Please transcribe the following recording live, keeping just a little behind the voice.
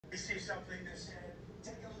We see something that said,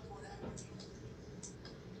 take a look what happened.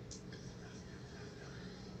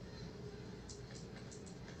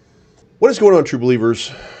 What is going on, true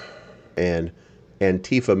believers? An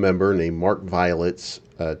Antifa member named Mark Violets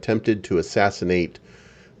attempted to assassinate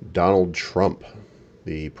Donald Trump,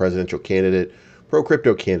 the presidential candidate,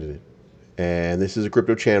 pro-crypto candidate. And this is a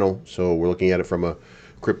crypto channel, so we're looking at it from a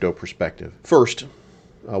crypto perspective. First,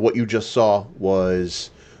 what you just saw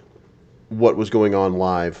was what was going on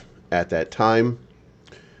live at that time.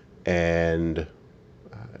 And,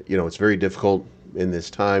 it's very difficult in this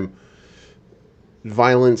time.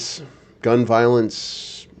 Violence, gun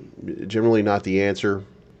violence, generally not the answer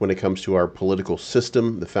when it comes to our political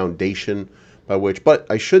system, the foundation by which, but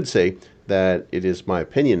I should say that it is my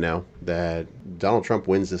opinion now that Donald Trump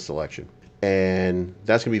wins this election. And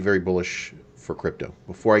that's going to be very bullish for crypto.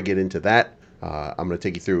 Before I get into that, I'm going to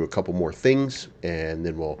take you through a couple more things, and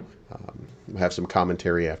then we'll have some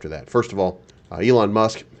commentary after that. First of all, Elon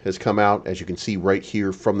Musk has come out, as you can see right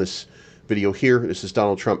here from this video here. This is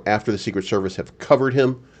Donald Trump after the Secret Service have covered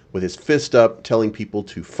him with his fist up, telling people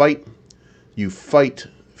to fight. You fight,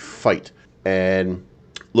 fight. And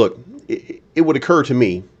look, it would occur to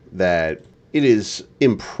me that it is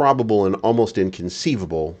improbable and almost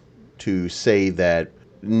inconceivable to say that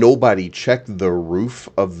nobody checked the roof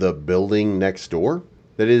of the building next door.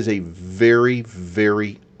 That is a very,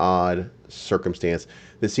 very odd circumstance.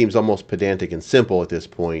 This seems almost pedantic and simple at this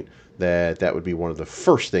point, that would be one of the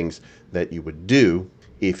first things that you would do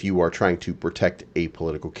if you are trying to protect a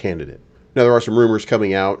political candidate. Now, there are some rumors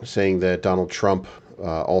coming out saying that Donald Trump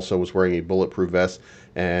also was wearing a bulletproof vest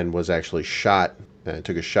and was actually shot and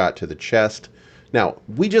took a shot to the chest. Now,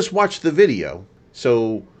 we just watched the video,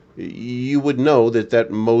 so you would know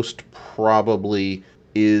that most probably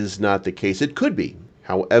is not the case. It could be.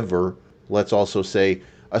 However, let's also say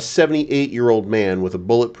a 78-year-old man with a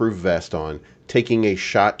bulletproof vest on taking a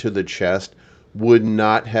shot to the chest would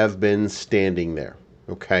not have been standing there.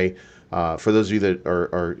 Okay? For those of you that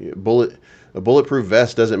are a bulletproof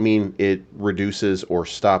vest doesn't mean it reduces or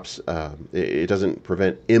stops, it doesn't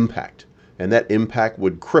prevent impact. And that impact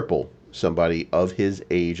would cripple somebody of his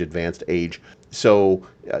age, advanced age. So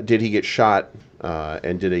did he get shot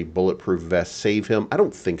and did a bulletproof vest save him? I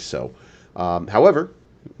don't think so. However,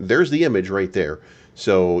 there's the image right there.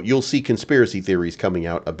 So you'll see conspiracy theories coming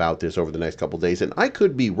out about this over the next couple of days. And I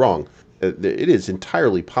could be wrong. It is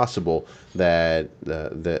entirely possible that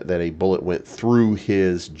a bullet went through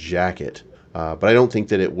his jacket. But I don't think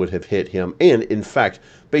that it would have hit him. And in fact,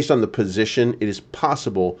 based on the position, it is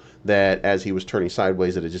possible that as he was turning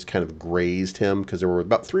sideways, that it just kind of grazed him, because there were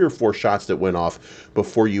about 3 or 4 shots that went off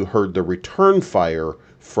before you heard the return fire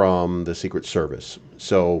from the Secret Service.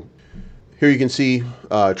 So here you can see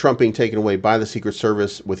Trump being taken away by the Secret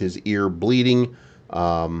Service with his ear bleeding.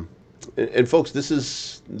 And folks, this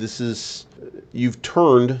has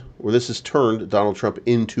turned Donald Trump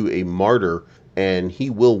into a martyr, and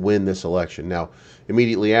he will win this election. Now,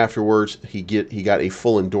 immediately afterwards, he got a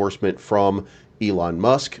full endorsement from Elon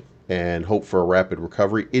Musk and hope for a rapid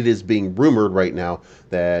recovery. It is being rumored right now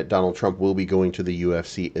that Donald Trump will be going to the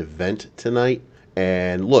UFC event tonight.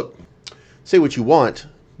 And look, say what you want,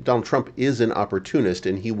 Donald Trump is an opportunist,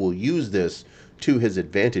 and he will use this to his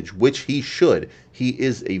advantage, which he should. He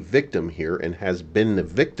is a victim here and has been the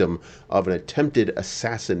victim of an attempted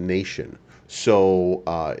assassination. So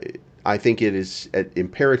I think it is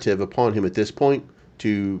imperative upon him at this point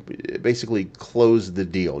to basically close the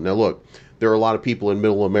deal. Now look, there are a lot of people in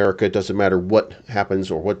middle America, it doesn't matter what happens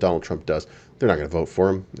or what Donald Trump does, they're not going to vote for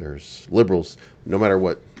him. There's liberals, no matter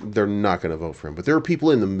what, they're not going to vote for him. But there are people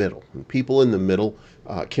in the middle. And people in the middle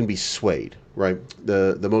can be swayed, right?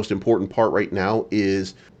 The most important part right now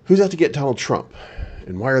is who's out to get Donald Trump,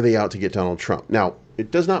 and why are they out to get Donald Trump? Now, it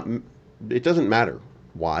doesn't matter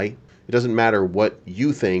why. It doesn't matter what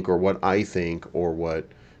you think or what I think or what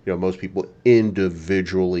most people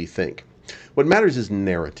individually think. What matters is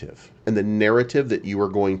narrative, and the narrative that you are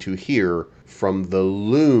going to hear from the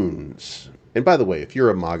loons. And by the way, if you're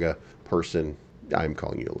a MAGA person, I'm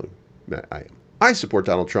calling you a loon. I am. I support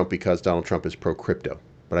Donald Trump because Donald Trump is pro-crypto,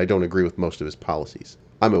 but I don't agree with most of his policies.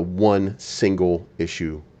 I'm a one single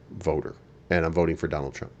issue voter, and I'm voting for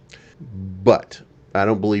Donald Trump. But I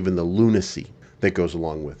don't believe in the lunacy that goes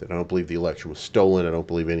along with it. I don't believe the election was stolen. I don't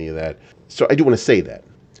believe any of that. So I do want to say that.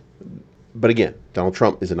 But again, Donald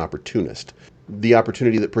Trump is an opportunist. The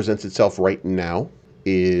opportunity that presents itself right now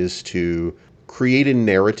is to create a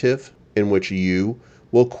narrative in which you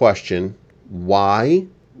will question, why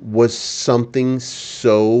was something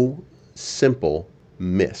so simple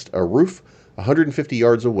missed? A roof 150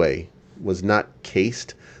 yards away was not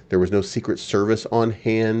cased There was no Secret Service on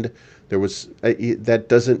hand. There was that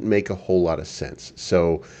doesn't make a whole lot of sense.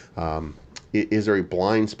 So, is there a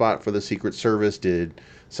blind spot for the Secret Service? Did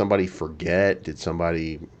somebody forget? Did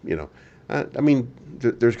somebody, I mean,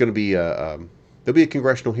 there's going to be there'll be a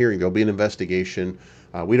congressional hearing. There'll be an investigation.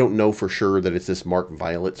 We don't know for sure that it's this Mark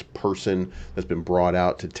Violet's person that's been brought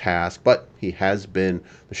out to task, but the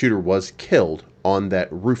shooter was killed on that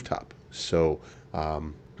rooftop. So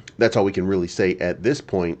that's all we can really say at this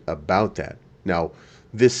point about that. Now,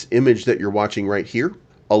 this image that you're watching right here,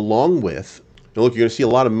 along with, now look, you're going to see a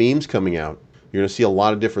lot of memes coming out. You're going to see a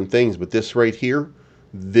lot of different things, but this right here,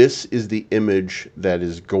 this is the image that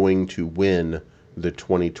is going to win the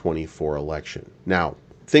 2024 election. Now,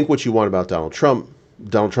 think what you want about Donald Trump.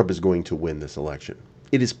 Donald Trump is going to win this election.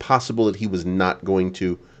 It is possible that he was not going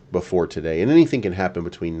to before today, and anything can happen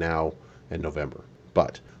between now and November.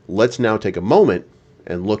 But let's now take a moment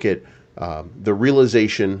and look at the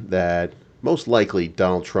realization that most likely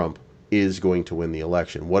Donald Trump is going to win the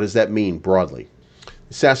election. What does that mean broadly?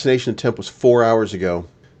 Assassination attempt was 4 hours ago.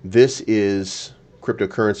 This is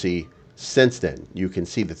cryptocurrency since then. You can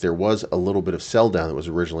see that there was a little bit of sell down that was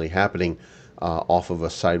originally happening off of a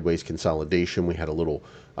sideways consolidation. We had a little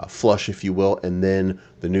flush, if you will, and then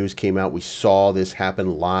the news came out. We saw this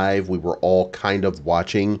happen live. We were all kind of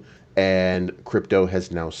watching, and crypto has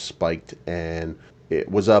now spiked, and it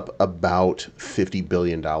was up about $50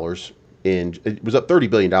 billion. It was up $30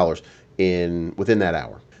 billion within that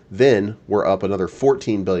hour. Then we're up another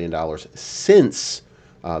 $14 billion since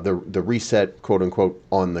the reset, quote unquote,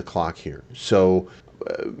 on the clock here. So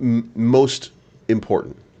most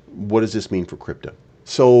important, what does this mean for crypto?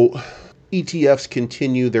 So ETFs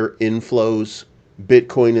continue their inflows.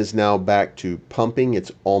 Bitcoin is now back to pumping.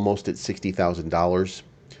 It's almost at $60,000.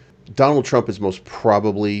 Donald Trump is most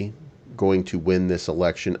probably going to win this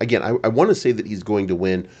election. Again, I want to say that he's going to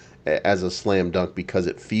win as a slam dunk because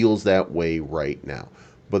it feels that way right now.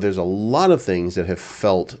 But there's a lot of things that have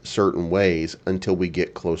felt certain ways until we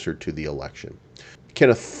get closer to the election.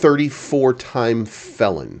 Can a 34-time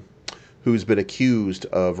felon who's been accused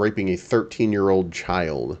of raping a 13-year-old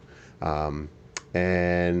child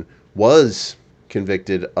and was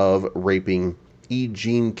convicted of raping E.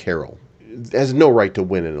 Jean Carroll has no right to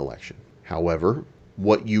win an election. However,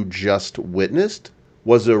 what you just witnessed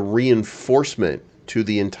was a reinforcement to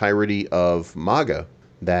the entirety of MAGA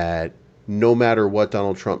that no matter what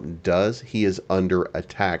Donald Trump does, he is under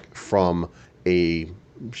attack from a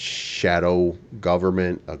shadow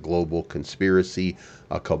government, a global conspiracy,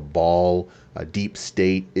 a cabal, a deep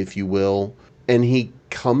state, if you will. And he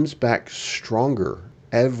comes back stronger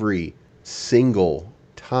every single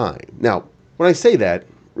time. Now, when I say that,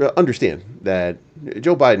 understand that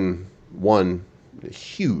Joe Biden won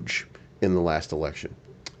huge in the last election.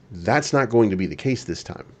 That's not going to be the case this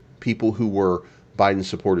time. People who were Biden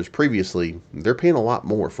supporters previously, they're paying a lot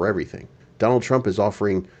more for everything. Donald Trump is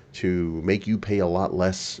offering to make you pay a lot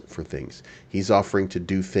less for things. He's offering to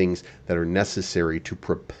do things that are necessary to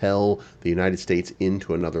propel the United States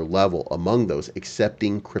into another level. Among those,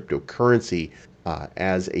 accepting cryptocurrency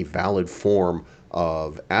as a valid form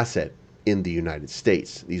of asset in the United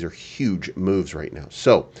States. These are huge moves right now.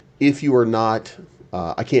 So if you are not,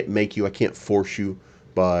 I can't make you, I can't force you,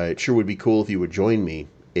 but it sure would be cool if you would join me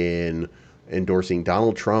in endorsing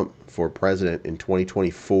Donald Trump for president in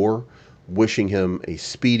 2024, wishing him a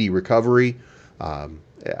speedy recovery.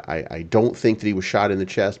 I don't think that he was shot in the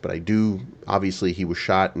chest, but I do. Obviously, he was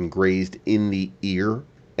shot and grazed in the ear,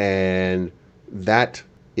 and that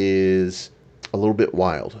is a little bit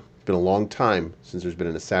wild. It's been a long time since there's been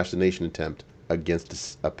an assassination attempt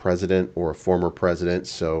against a president or a former president.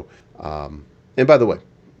 So, and by the way,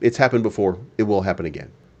 it's happened before. It will happen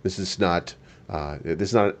again. This is not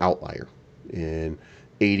an outlier. In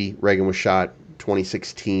 80, Reagan was shot.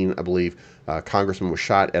 2016, I believe, congressman was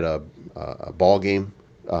shot at a ball game.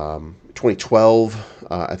 2012,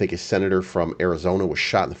 I think a senator from Arizona was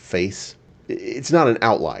shot in the face. It's not an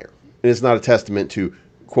outlier. And it's not a testament to,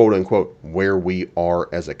 quote unquote, where we are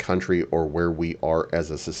as a country or where we are as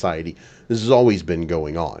a society. This has always been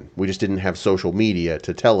going on. We just didn't have social media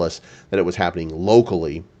to tell us that it was happening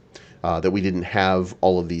locally, that we didn't have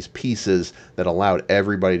all of these pieces that allowed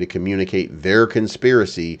everybody to communicate their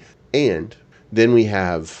conspiracy. And then we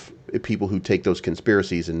have people who take those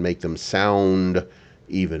conspiracies and make them sound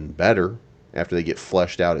even better after they get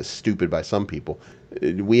fleshed out as stupid by some people.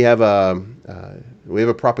 We have a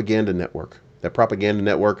propaganda network. That propaganda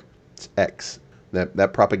network, it's X.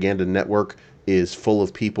 That propaganda network is full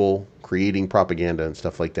of people creating propaganda and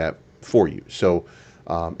stuff like that for you. So,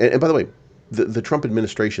 and by the way, the Trump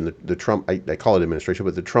administration, the Trump, I call it administration,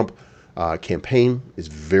 but the Trump campaign is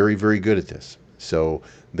very, very good at this. So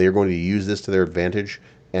they're going to use this to their advantage.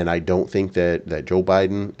 And I don't think that Joe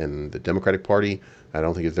Biden and the Democratic Party, I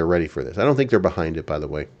don't think that they're ready for this. I don't think they're behind it, by the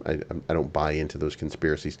way. I don't buy into those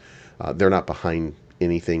conspiracies. They're not behind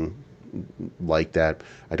anything like that.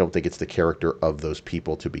 I don't think it's the character of those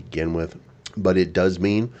people to begin with. But it does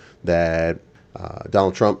mean that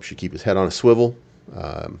Donald Trump should keep his head on a swivel.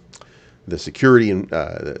 The security and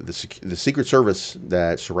the Secret Service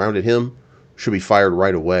that surrounded him should be fired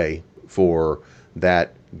right away for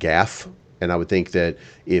that gaffe. And I would think that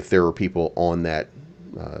if there were people on that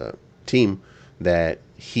team that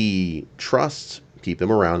he trusts, keep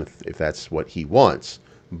them around if that's what he wants.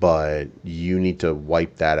 But you need to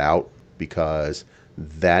wipe that out, because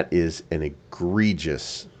that is an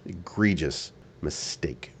egregious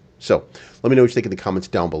mistake. So let me know what you think in the comments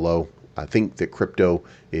down below. I think that crypto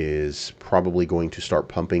is probably going to start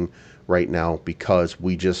pumping right now, because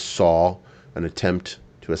we just saw an attempt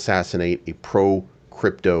to assassinate a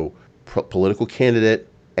pro-crypto political candidate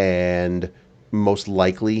and most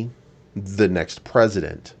likely the next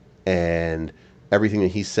president. And everything that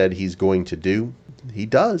he said he's going to do, he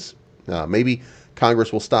does. Maybe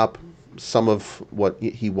Congress will stop some of what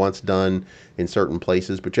he wants done in certain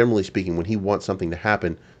places, but generally speaking, when he wants something to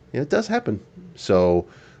happen, it does happen. So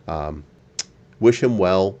wish him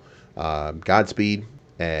well, Godspeed,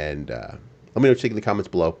 and let me know what you think in the comments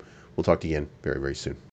below. We'll talk to you again very, very soon.